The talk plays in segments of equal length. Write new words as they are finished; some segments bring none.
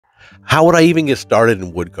How would I even get started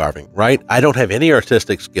in wood carving, right? I don't have any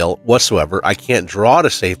artistic skill whatsoever. I can't draw to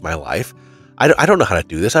save my life. I don't know how to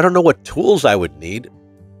do this. I don't know what tools I would need.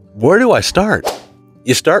 Where do I start?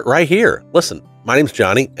 You start right here. Listen, my name's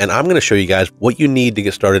Johnny, and I'm going to show you guys what you need to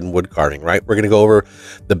get started in wood carving, right? We're going to go over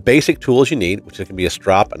the basic tools you need, which can be a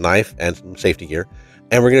strop, a knife, and some safety gear.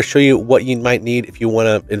 And we're going to show you what you might need if you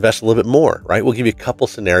want to invest a little bit more, right? We'll give you a couple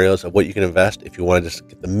scenarios of what you can invest if you want to just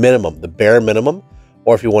get the minimum, the bare minimum,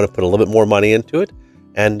 or if you want to put a little bit more money into it.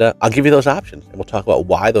 And I'll give you those options, and we'll talk about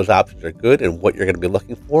why those options are good and what you're going to be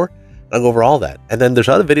looking for. I'll go over all that. And then there's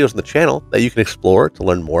other videos on the channel that you can explore to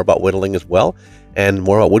learn more about whittling as well, and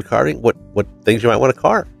more about wood carving, what things you might want to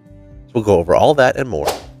carve. So we'll go over all that and more.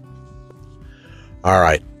 All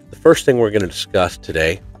right. The first thing we're going to discuss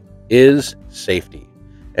today is safety.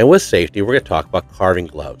 And with safety, we're going to talk about carving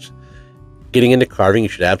gloves. Getting into carving, you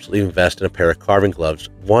should absolutely invest in a pair of carving gloves,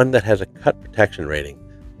 one that has a cut protection rating.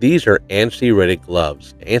 These are ANSI rated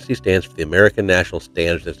gloves. ANSI stands for the American National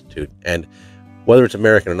Standards Institute, and whether it's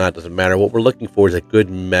American or not doesn't matter. What we're looking for is a good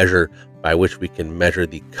measure by which we can measure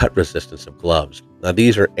the cut resistance of gloves. Now,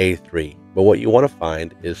 these are A3, but what you want to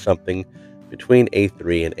find is something between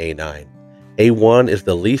A3 and A9. A1 is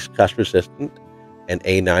the least cut resistant, and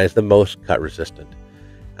A9 is the most cut resistant.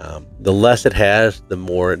 The less it has, the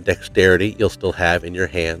more dexterity you'll still have in your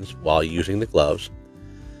hands while using the gloves.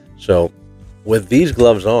 So with these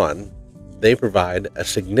gloves on, they provide a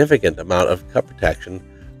significant amount of cut protection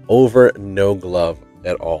over no glove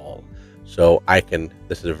at all. So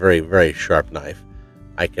this is a very, very sharp knife.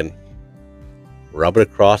 I can rub it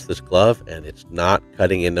across this glove and it's not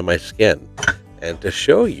cutting into my skin. And to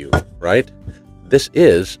show you, right, this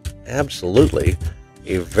is absolutely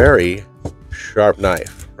a very sharp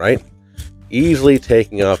knife, right? Easily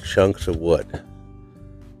taking off chunks of wood.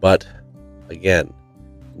 But again,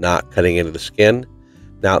 not cutting into the skin.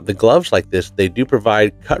 Now, the gloves like this, they do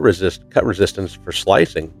provide cut resistance for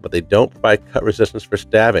slicing, but they don't provide cut resistance for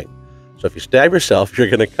stabbing. So if you stab yourself, you're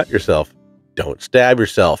going to cut yourself. Don't stab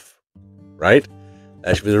yourself, right?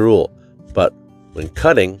 That should be the rule. But when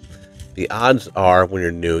cutting, the odds are when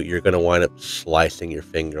you're new, you're going to wind up slicing your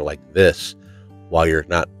finger like this while you're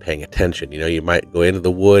not paying attention. You know, you might go into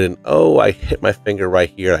the wood and, oh, I hit my finger right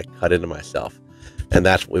here, I cut into myself. And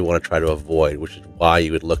that's what we want to try to avoid, which is why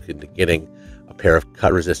you would look into getting a pair of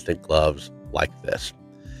cut-resistant gloves like this.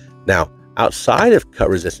 Now, outside of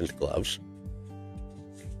cut-resistant gloves,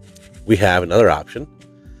 we have another option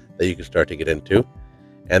that you can start to get into,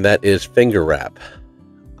 and that is finger wrap.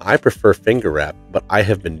 I prefer finger wrap, but I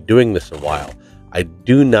have been doing this a while. I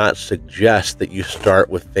do not suggest that you start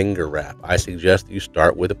with finger wrap. I suggest that you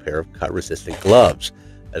start with a pair of cut-resistant gloves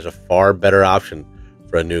as a far better option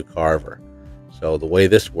for a new carver. So the way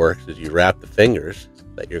this works is you wrap the fingers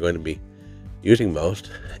that you're going to be using most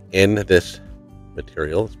in this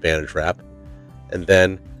material, it's bandage wrap, and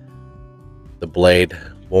then the blade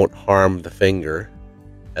won't harm the finger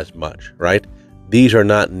as much, right? These are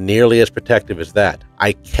not nearly as protective as that.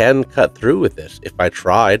 I can cut through with this if I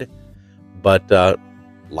tried, but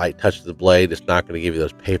light touch of the blade is not going to give you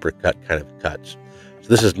those paper cut kind of cuts. So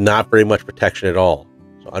this is not very much protection at all.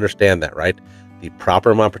 So understand that, right? The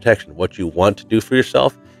proper amount of protection, what you want to do for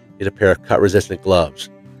yourself, is a pair of cut-resistant gloves.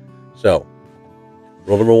 So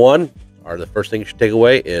rule number one, or the first thing you should take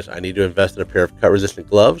away, is I need to invest in a pair of cut-resistant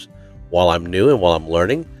gloves while I'm new and while I'm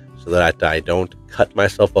learning, so that I don't cut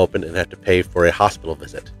myself open and have to pay for a hospital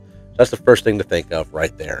visit. So that's the first thing to think of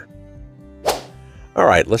right there. All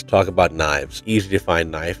right, let's talk about knives. Easy to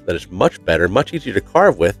find knife that is much better, much easier to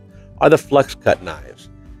carve with are the FLEXCUT knives.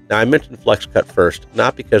 Now, I mentioned FLEXCUT first,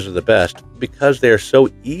 not because they're the best, but because they are so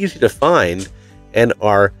easy to find and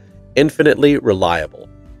are infinitely reliable.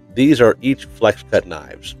 These are each FLEXCUT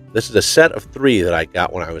knives. This is a set of 3 that I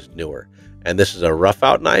got when I was newer. And this is a rough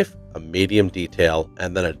out knife, a medium detail,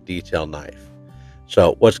 and then a detail knife.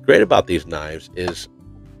 So what's great about these knives is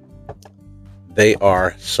they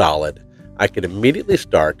are solid. I can immediately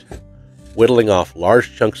start whittling off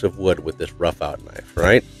large chunks of wood with this rough out knife,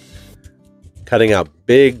 right? Cutting out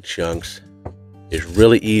big chunks is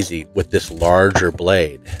really easy with this larger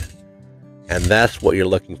blade. And that's what you're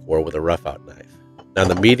looking for with a rough out knife. Now,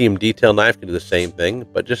 the medium detail knife can do the same thing,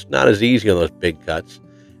 but just not as easy on those big cuts.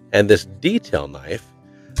 And this detail knife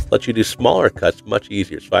lets you do smaller cuts much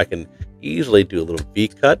easier. So I can easily do a little V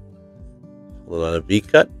cut, a little other V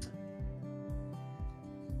cut,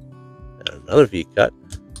 and another V cut,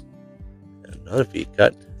 and another V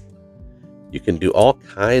cut. You can do all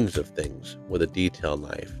kinds of things with a detail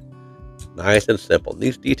knife. Nice and simple.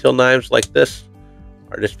 These detail knives like this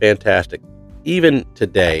are just fantastic. Even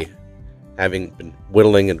today, having been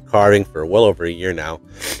whittling and carving for well over a year now,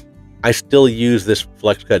 I still use this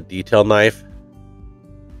FLEXCUT detail knife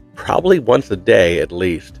probably once a day at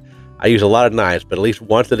least. I use a lot of knives, but at least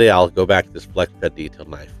once a day I'll go back to this FLEXCUT detail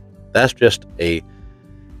knife. That's just a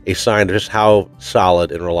sign of just how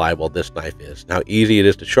solid and reliable this knife is, and how easy it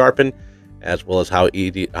is to sharpen, as well as how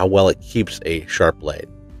well it keeps a sharp blade.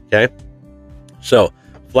 Okay, so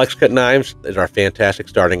FLEXCUT knives is our fantastic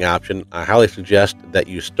starting option. I highly suggest that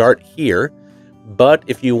you start here, but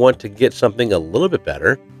if you want to get something a little bit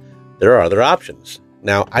better, there are other options.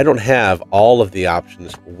 Now, I don't have all of the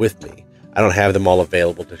options with me. I don't have them all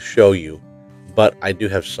available to show you, but I do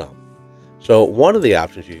have some. So one of the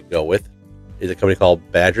options you can go with is a company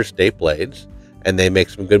called Badger State Blades, and they make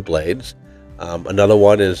some good blades. Another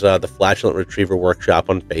one is the Flatulent Retriever Workshop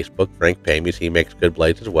on Facebook, Frank Pamies. He makes good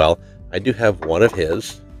blades as well. I do have one of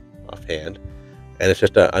his offhand, and it's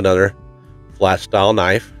just another flat style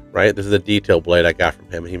knife, right? This is a detail blade I got from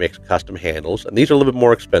him. He makes custom handles, and these are a little bit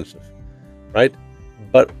more expensive, right?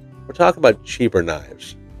 But we're talking about cheaper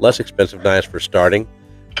knives, less expensive knives for starting,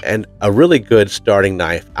 and a really good starting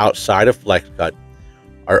knife outside of FLEXCUT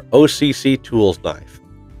are OCC Tools knife.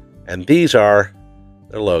 And these are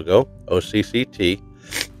their logo, OCCT,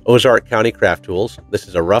 Ozark County Craft Tools. This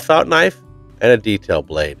is a rough out knife and a detail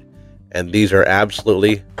blade. And these are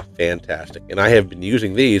absolutely fantastic. And I have been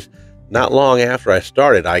using these not long after I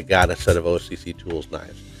started. I got a set of OCC Tools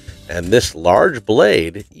knives. And this large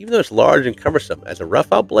blade, even though it's large and cumbersome, as a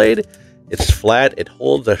rough out blade, it's flat. It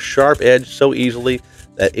holds a sharp edge so easily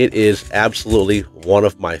that it is absolutely one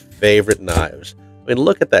of my favorite knives. I mean,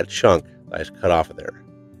 look at that chunk that I just cut off of there.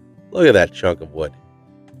 Look at that chunk of wood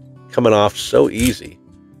coming off so easy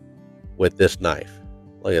with this knife.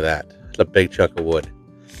 Look at that. It's a big chunk of wood.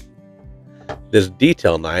 This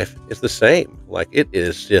detail knife is the same. Like, it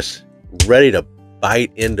is just ready to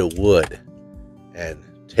bite into wood and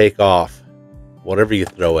take off whatever you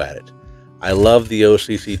throw at it. I love the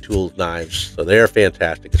OCC Tools knives, so they're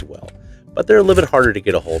fantastic as well. But they're a little bit harder to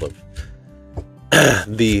get a hold of.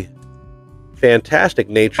 The fantastic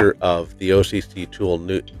nature of the OCC Tool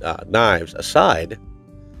knives aside,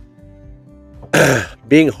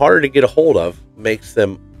 being harder to get a hold of makes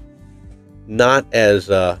them not as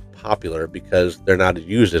popular because they're not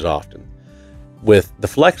used as often. With the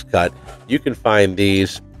FLEXCUT, you can find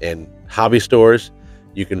these in hobby stores.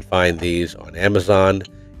 You can find these on Amazon.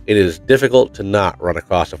 It is difficult to not run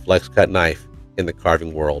across a FLEXCUT knife in the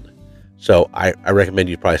carving world. So I recommend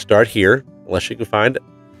you probably start here, unless you can find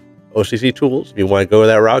OCC Tools. If you want to go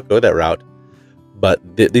that route, go that route. But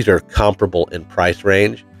these are comparable in price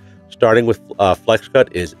range. Starting with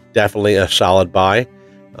FLEXCUT is definitely a solid buy.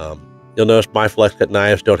 You'll notice my FLEXCUT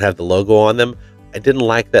knives don't have the logo on them. I didn't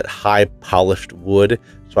like that high polished wood,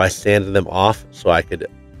 so I sanded them off so I could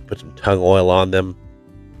put some tung oil on them.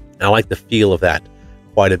 I like the feel of that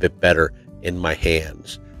quite a bit better in my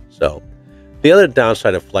hands. So the other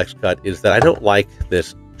downside of FLEXCUT is that I don't like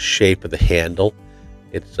this shape of the handle.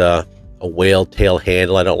 It's a whale tail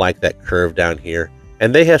handle. I don't like that curve down here.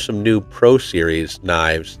 And they have some new Pro Series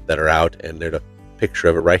knives that are out, and there's a picture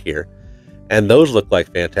of it right here. And those look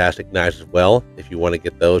like fantastic knives as well. If you want to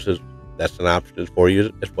get those, that's an option for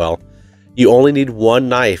you as well. You only need one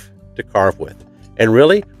knife to carve with. And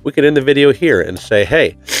really, we could end the video here and say,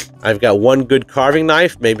 hey, I've got one good carving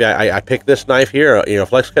knife. Maybe I pick this knife here,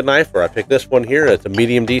 FLEXCUT knife, or I pick this one here. It's a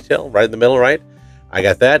medium detail right in the middle, right? I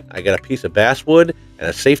got that. I got a piece of basswood and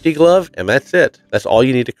a safety glove, and that's it. That's all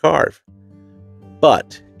you need to carve.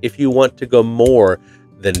 But if you want to go more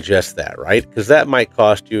than just that, right? Because that might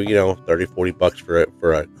cost you, 30, 40 bucks for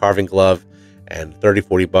a carving glove and 30,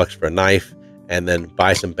 40 bucks for a knife, and then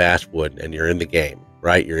buy some basswood and you're in the game,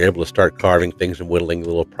 right? You're able to start carving things and whittling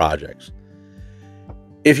little projects.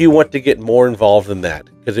 If you want to get more involved than that,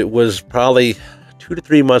 because it was probably 2 to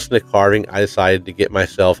 3 months into carving, I decided to get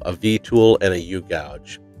myself a V-tool and a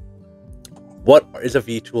U-gouge. What is a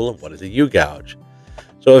V-tool and what is a U-gouge?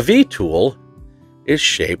 So a V-tool is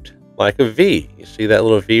shaped like a V. You see that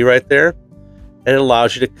little V right there? And it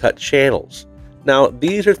allows you to cut channels. Now,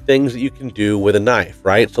 these are things that you can do with a knife,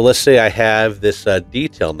 right? So let's say I have this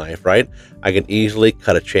detail knife, right? I can easily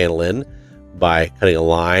cut a channel in by cutting a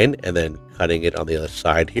line and then cutting it on the other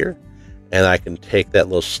side here. And I can take that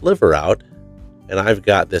little sliver out, and I've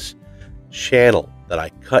got this channel that I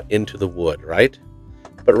cut into the wood, right?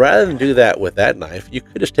 But rather than do that with that knife, you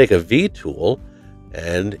could just take a V-tool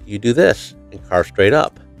and you do this and carve straight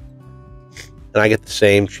up. And I get the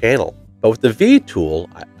same channel. But with the V-tool,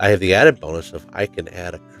 I have the added bonus of I can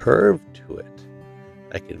add a curve to it.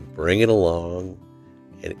 I can bring it along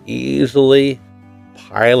and easily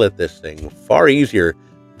pilot this thing far easier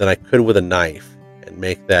than I could with a knife and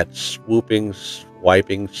make that swooping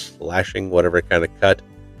wiping, slashing, whatever kind of cut.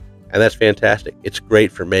 And that's fantastic. It's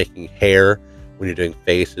great for making hair when you're doing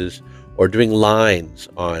faces or doing lines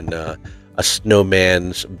on a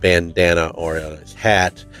snowman's bandana or on his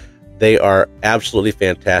hat. They are absolutely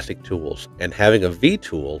fantastic tools. And having a V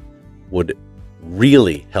tool would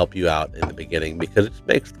really help you out in the beginning because it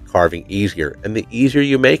makes carving easier. And the easier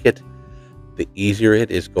you make it, the easier it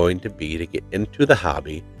is going to be to get into the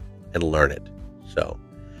hobby and learn it. So,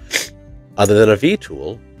 other than a V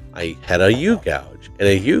tool, I had a U gouge. And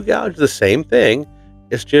a U gouge is the same thing.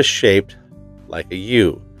 It's just shaped like a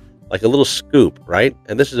U, like a little scoop, right?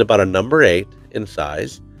 And this is about a number 8 in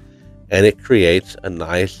size. And it creates a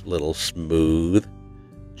nice little smooth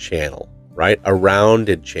channel, right? A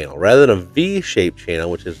rounded channel rather than a V-shaped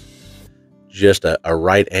channel, which is just a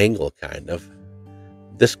right angle kind of.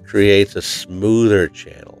 This creates a smoother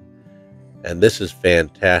channel. And this is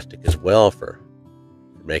fantastic as well for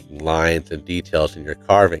making lines and details in your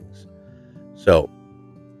carvings. So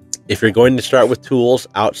if you're going to start with tools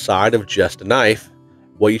outside of just a knife,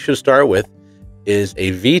 what you should start with is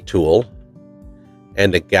a V tool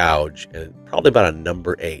and a gouge, and probably about a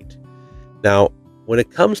number 8. Now, when it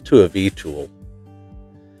comes to a V tool,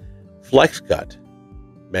 FLEXCUT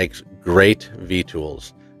makes great V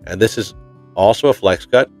tools, and this is also a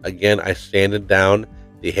FLEXCUT. Again, I sanded down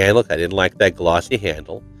the handle. I didn't like that glossy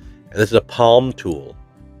handle, and this is a palm tool,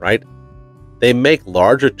 right? They make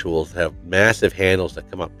larger tools that have massive handles that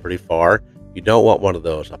come up pretty far. You don't want one of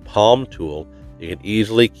those. A palm tool you can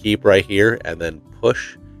easily keep right here and then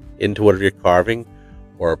push into whatever you're carving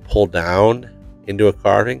or pull down into a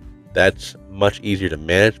carving. That's much easier to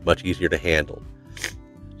manage, much easier to handle.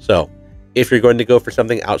 So if you're going to go for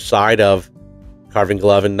something outside of carving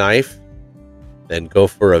glove and knife, then go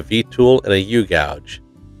for a V tool and a U gouge,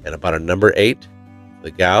 and about a number 8 for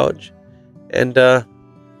the gouge, and about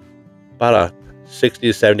a 60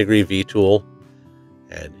 to 70 degree V tool,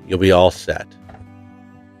 and you'll be all set.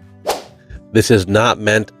 This is not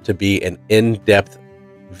meant to be an in-depth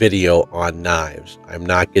video on knives. I'm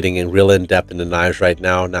not getting in real in-depth into knives right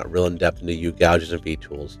now, not real in-depth into U gouges and V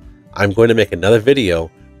tools. I'm going to make another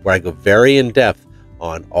video where I go very in-depth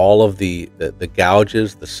on all of the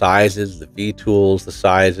gouges, the sizes, the V tools, the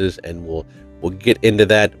sizes, and we'll get into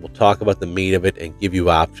that. We'll talk about the meat of it and give you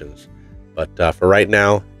options. But for right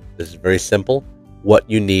now, this is very simple. What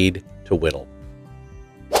you need to whittle.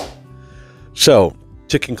 So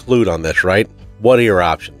to conclude on this, right? What are your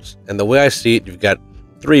options? And the way I see it, you've got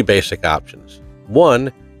 3 basic options.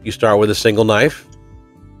 1, you start with a single knife,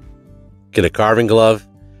 get a carving glove,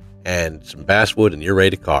 and some basswood, and you're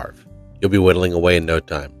ready to carve. You'll be whittling away in no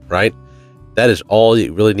time, right? That is all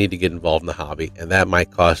you really need to get involved in the hobby, and that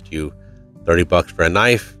might cost you 30 bucks for a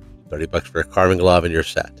knife, 30 bucks for a carving glove, and you're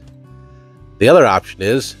set. The other option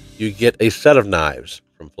is you get a set of knives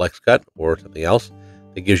from FLEXCUT or something else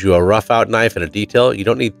that gives you a rough out knife and a detail. You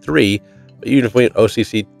don't need 3, but even if we at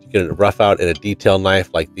OCCT get a rough out and a detail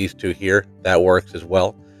knife like these 2 here, that works as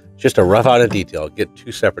well. Just a rough out and detail, get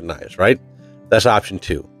 2 separate knives, right? That's option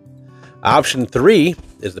 2. Option 3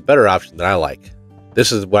 is the better option that I like.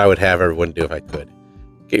 This is what I would have everyone do if I could.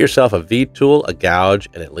 Get yourself a V tool, a gouge,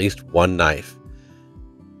 and at least 1 knife.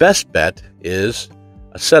 Best bet is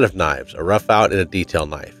a set of knives, a rough out and a detail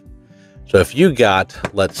knife. So if you got,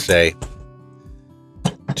 let's say,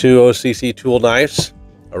 2 OCC tool knives,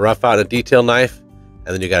 a rough out and a detail knife,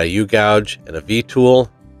 and then you got a U gouge and a V tool,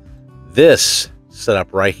 this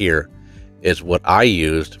setup right here is what I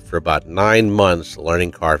used for about 9 months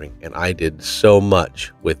learning carving, and I did so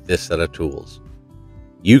much with this set of tools.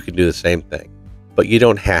 You can do the same thing, but you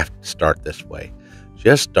don't have to start this way.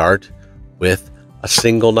 Just start with a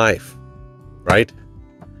single knife, right?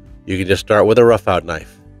 You can just start with a rough out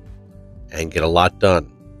knife and get a lot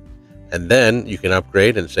done. And then you can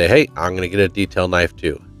upgrade and say, hey, I'm going to get a detail knife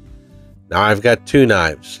too. Now I've got 2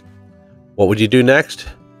 knives. What would you do next?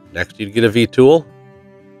 Next, you'd get a V tool.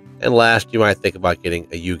 And last, you might think about getting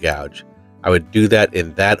a U gouge. I would do that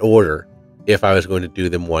in that order if I was going to do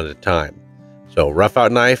them one at a time. So rough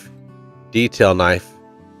out knife, detail knife,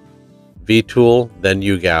 V tool, then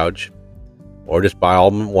U gouge, or just buy all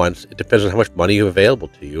of them at once. It depends on how much money you have available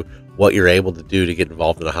to you, what you're able to do to get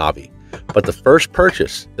involved in a hobby. But the first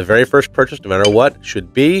purchase, the very first purchase, no matter what,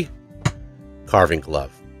 should be carving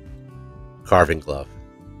glove. Carving glove.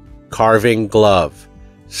 Carving glove.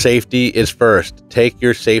 Safety is first. Take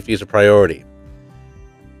your safety as a priority.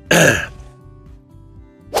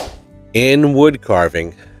 In wood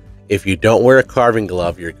carving, if you don't wear a carving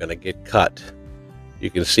glove, you're going to get cut. You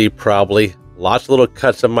can see probably lots of little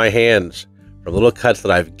cuts on my hands from little cuts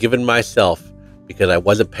that I've given myself because I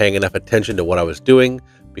wasn't paying enough attention to what I was doing,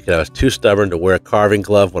 because I was too stubborn to wear a carving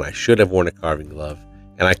glove when I should have worn a carving glove,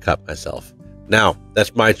 and I cut myself. Now,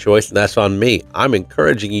 that's my choice, and that's on me. I'm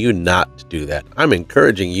encouraging you not to do that. I'm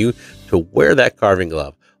encouraging you to wear that carving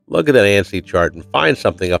glove. Look at that ANSI chart and find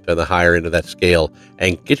something up in the higher end of that scale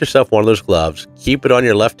and get yourself one of those gloves. Keep it on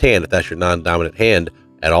your left hand if that's your non-dominant hand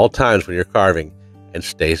at all times when you're carving, and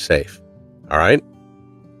stay safe. All right?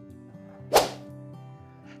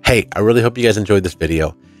 Hey, I really hope you guys enjoyed this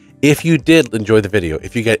video. If you did enjoy the video,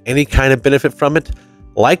 if you get any kind of benefit from it,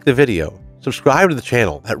 like the video, subscribe to the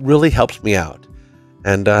channel. That really helps me out.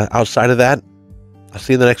 And outside of that, I'll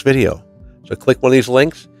see you in the next video. So click one of these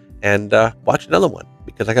links and watch another one,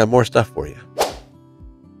 because I got more stuff for you.